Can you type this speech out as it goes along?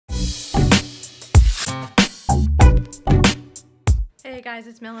guys,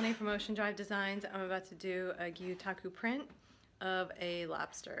 it's Melanie from Ocean Drive Designs. I'm about to do a Gyotaku print of a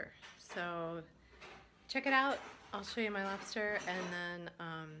lobster. So check it out. I'll show you my lobster, and then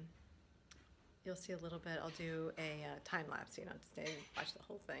you'll see a little bit. I'll do a time lapse, you know, to stay and watch the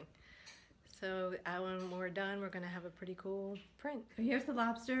whole thing. So when we're done, we're gonna have a pretty cool print. So here's the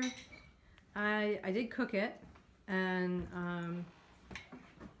lobster. I did cook it, and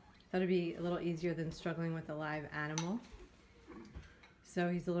thought it'd be a little easier than struggling with a live animal. So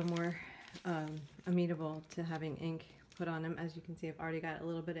he's a little more amenable to having ink put on him. As you can see, I've already got a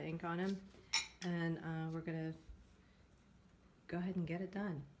little bit of ink on him, and we're gonna go ahead and get it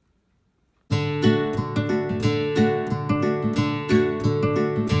done.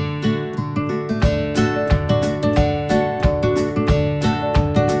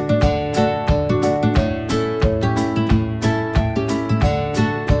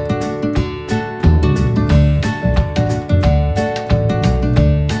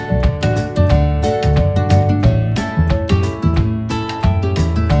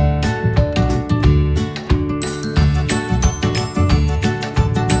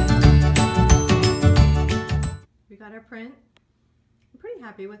 Print. I'm pretty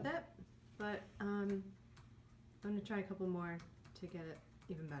happy with it, but I'm going to try a couple more to get it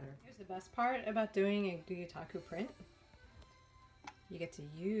even better. Here's the best part about doing a Gyotaku print. You get to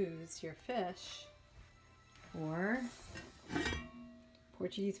use your fish for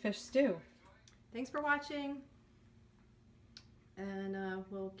Portuguese fish stew. Thanks for watching, and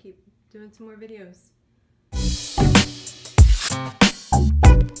we'll keep doing some more videos.